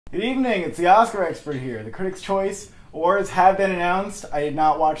Good evening, it's the Oscar expert here. The Critics' Choice Awards have been announced. I did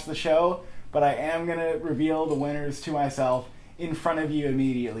not watch the show, but I am going to reveal the winners to myself in front of you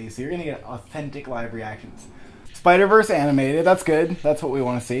immediately, so you're going to get authentic live reactions. Spider-Verse animated, that's good. That's what we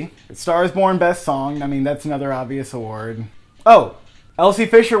want to see. Star is Born Best Song, I mean, that's another obvious award. Oh, Elsie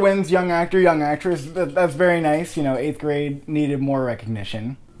Fisher wins Young Actor, Young Actress. That's very nice. You know, 8th grade needed more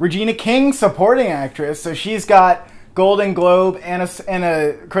recognition. Regina King, Supporting Actress, so she's got Golden Globe and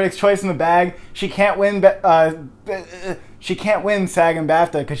a Critics' Choice in the bag. She can't win. She can't win SAG and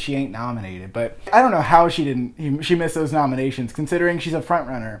BAFTA because she ain't nominated. But I don't know how she missed those nominations, considering she's a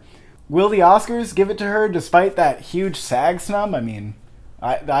frontrunner. Will the Oscars give it to her despite that huge SAG snub? I mean,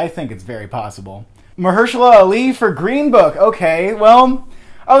 I think it's very possible. Mahershala Ali for Green Book. Okay, well,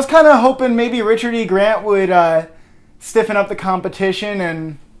 I was kind of hoping maybe Richard E. Grant would stiffen up the competition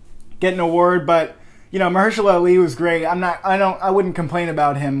and get an award, but you know, Mahershala Ali was great. I wouldn't complain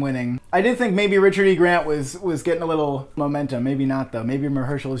about him winning. I did think maybe Richard E. Grant was getting a little momentum. Maybe not, though. Maybe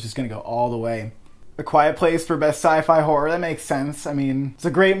Mahershala is just going to go all the way. A Quiet Place for Best Sci-Fi Horror. That makes sense. I mean, it's a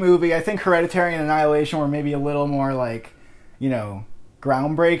great movie. I think Hereditary and Annihilation were maybe a little more, like, you know,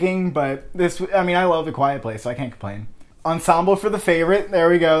 groundbreaking. But this, I mean, I love A Quiet Place, so I can't complain. Ensemble for The Favorite. There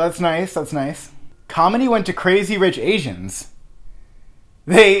we go. That's nice. That's nice. Comedy went to Crazy Rich Asians.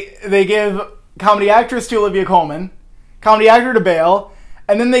 They give Comedy Actress to Olivia Colman, Comedy Actor to Bale,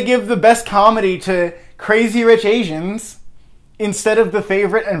 and then they give the Best Comedy to Crazy Rich Asians instead of The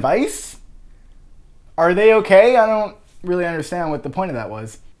Favorite and Vice? Are they okay? I don't really understand what the point of that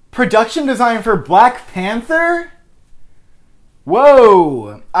was. Production design for Black Panther?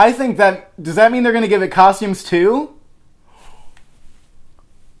 Whoa! I think that... Does that mean they're going to give it costumes too?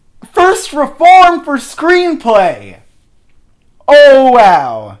 First reform for screenplay! Oh,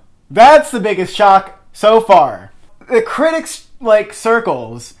 wow. That's the biggest shock so far. The critics,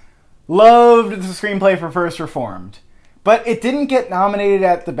 circles, loved the screenplay for First Reformed. But it didn't get nominated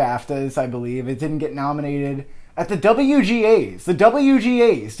at the BAFTAs, I believe. It didn't get nominated at the WGAs. The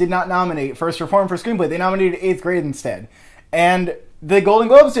WGAs did not nominate First Reformed for screenplay. They nominated 8th grade instead. And the Golden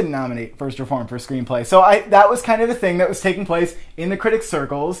Globes didn't nominate First Reformed for screenplay. So that was kind of the thing that was taking place in the critics'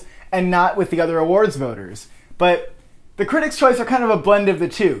 circles and not with the other awards voters. But the Critics' Choice are kind of a blend of the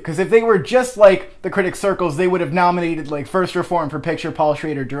two, because if they were just like the critics' circles, they would have nominated First Reform for Picture, Paul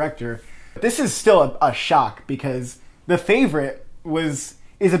Schrader, Director. This is still a shock, because The Favorite is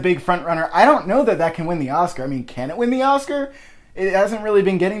a big frontrunner. I don't know that can win the Oscar. I mean, can it win the Oscar? It hasn't really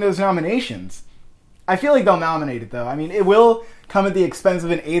been getting those nominations. I feel like they'll nominate it, though. I mean, it will come at the expense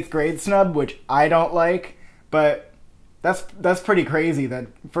of an 8th grade snub, which I don't like, but that's pretty crazy that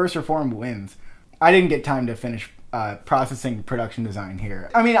First Reform wins. I didn't get time to finish processing production design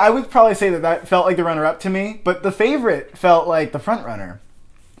here. I mean, I would probably say that felt like the runner-up to me, but The Favorite felt like the frontrunner.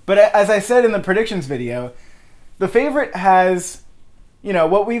 But as I said in the predictions video, The Favorite has, you know,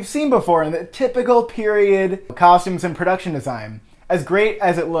 what we've seen before in the typical period costumes and production design. As great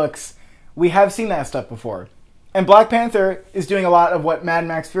as it looks, we have seen that stuff before. And Black Panther is doing a lot of what Mad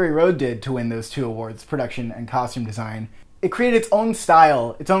Max Fury Road did to win those 2 awards, production and costume design. It created its own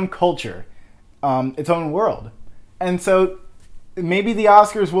style, its own culture, its own world. And so maybe the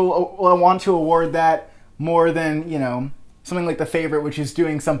Oscars will want to award that more than, you know, something like The Favorite, which is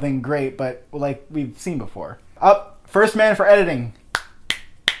doing something great, but like we've seen before. First Man for editing.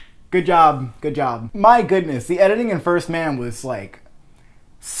 Good job. Good job. My goodness, the editing in First Man was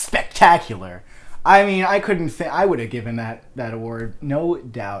spectacular. I mean, I would have given that award, no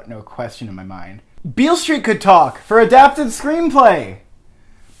doubt, no question in my mind. Beale Street Could Talk for adapted screenplay.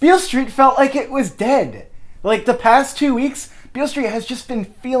 Beale Street felt like it was dead. The past 2 weeks, Beale Street has just been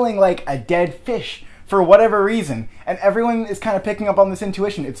feeling like a dead fish for whatever reason. And everyone is kind of picking up on this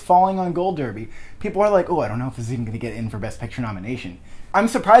intuition. It's falling on Gold Derby. People are like, oh, I don't know if this is even going to get in for Best Picture nomination. I'm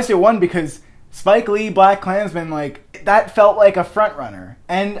surprised it won because Spike Lee, BlacKkKlansman, that felt like a frontrunner.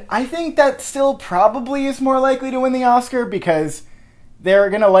 And I think that still probably is more likely to win the Oscar because they're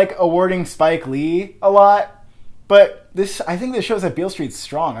going to awarding Spike Lee a lot. But I think this shows that Beale Street's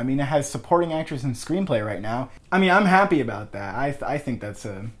strong. I mean, it has supporting actress and screenplay right now. I mean, I'm happy about that. I think that's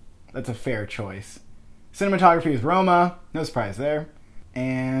a fair choice. Cinematography is Roma, no surprise there.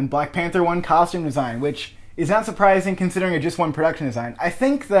 And Black Panther won costume design, which is not surprising considering it just won production design. I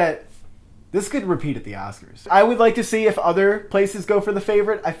think that this could repeat at the Oscars. I would like to see if other places go for The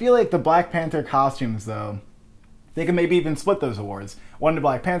Favorite. I feel like the Black Panther costumes, though, they could maybe even split those awards. One to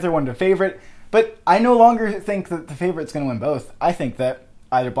Black Panther, one to Favorite. But I no longer think that The Favorite's going to win both. I think that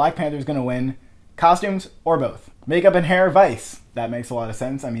either Black Panther's going to win costumes or both. Makeup and hair, Vice. That makes a lot of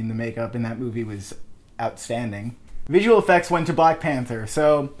sense. I mean, the makeup in that movie was outstanding. Visual effects went to Black Panther,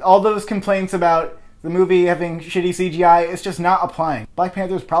 so all those complaints about the movie having shitty CGI, it's just not applying. Black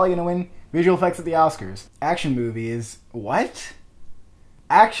Panther's probably going to win visual effects at the Oscars. Action movie is... what?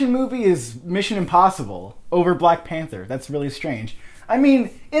 Action movie is Mission Impossible over Black Panther. That's really strange. I mean,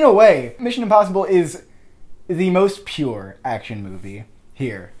 in a way, Mission Impossible is the most pure action movie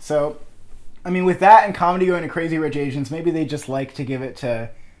here. So, I mean, with that and comedy going to Crazy Rich Asians, maybe they just like to give it to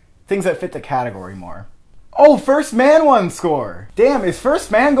things that fit the category more. Oh, First Man won score! Damn, is First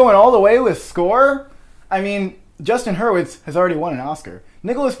Man going all the way with score? I mean, Justin Hurwitz has already won an Oscar.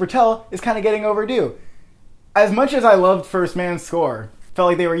 Nicholas Britell is kind of getting overdue. As much as I loved First Man's score, felt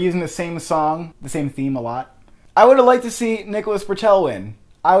like they were using the same song, the same theme a lot, I would have liked to see Nicholas Britell win.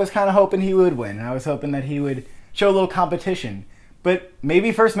 I was kind of hoping he would win, and I was hoping that he would show a little competition. But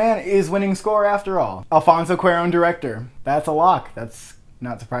maybe First Man is winning score after all. Alfonso Cuarón, director. That's a lock. That's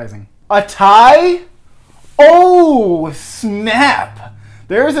not surprising. A tie? Oh, snap!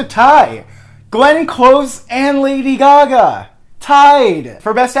 There's a tie. Glenn Close and Lady Gaga tied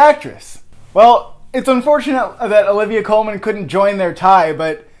for Best Actress. Well, it's unfortunate that Olivia Colman couldn't join their tie,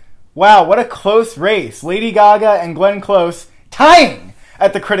 but wow, what a close race. Lady Gaga and Glenn Close tying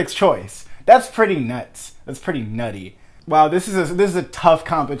at the Critics' Choice. That's pretty nuts. That's pretty nutty. Wow, this is a tough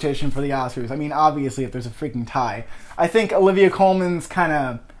competition for the Oscars. I mean, obviously, if there's a freaking tie. I think Olivia Colman's kind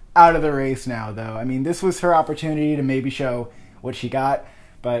of out of the race now, though. I mean, this was her opportunity to maybe show what she got,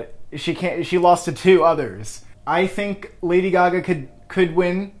 but she lost to two others. I think Lady Gaga could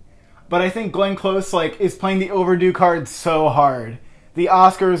win, but I think Glenn Close is playing the overdue card so hard. The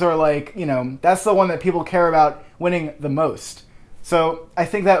Oscars are that's the one that people care about winning the most. So I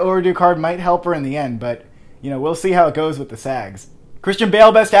think that overdue card might help her in the end, but we'll see how it goes with the SAGs. Christian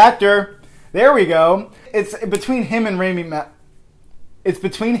Bale, Best Actor. There we go. It's between him and Rami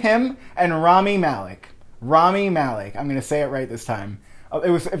Malek. Rami Malek. I'm going to say it right this time.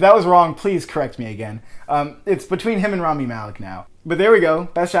 If that was wrong, please correct me again. It's between him and Rami Malek now. But there we go.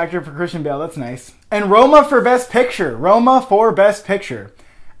 Best Actor for Christian Bale. That's nice. And Roma for Best Picture. Roma for Best Picture.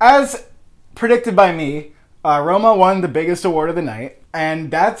 As predicted by me, Roma won the biggest award of the night.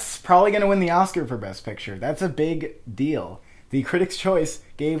 And that's probably going to win the Oscar for Best Picture. That's a big deal. The Critics' Choice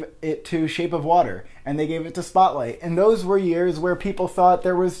gave it to Shape of Water, and they gave it to Spotlight. And those were years where people thought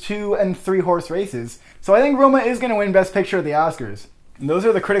there was 2- and 3-horse races. So I think Roma is going to win Best Picture at the Oscars. And those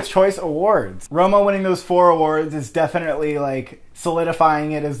are the Critics' Choice Awards. Roma winning those 4 awards is definitely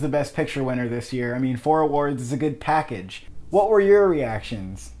solidifying it as the Best Picture winner this year. I mean, 4 awards is a good package. What were your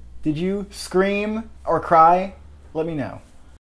reactions? Did you scream or cry? Let me know.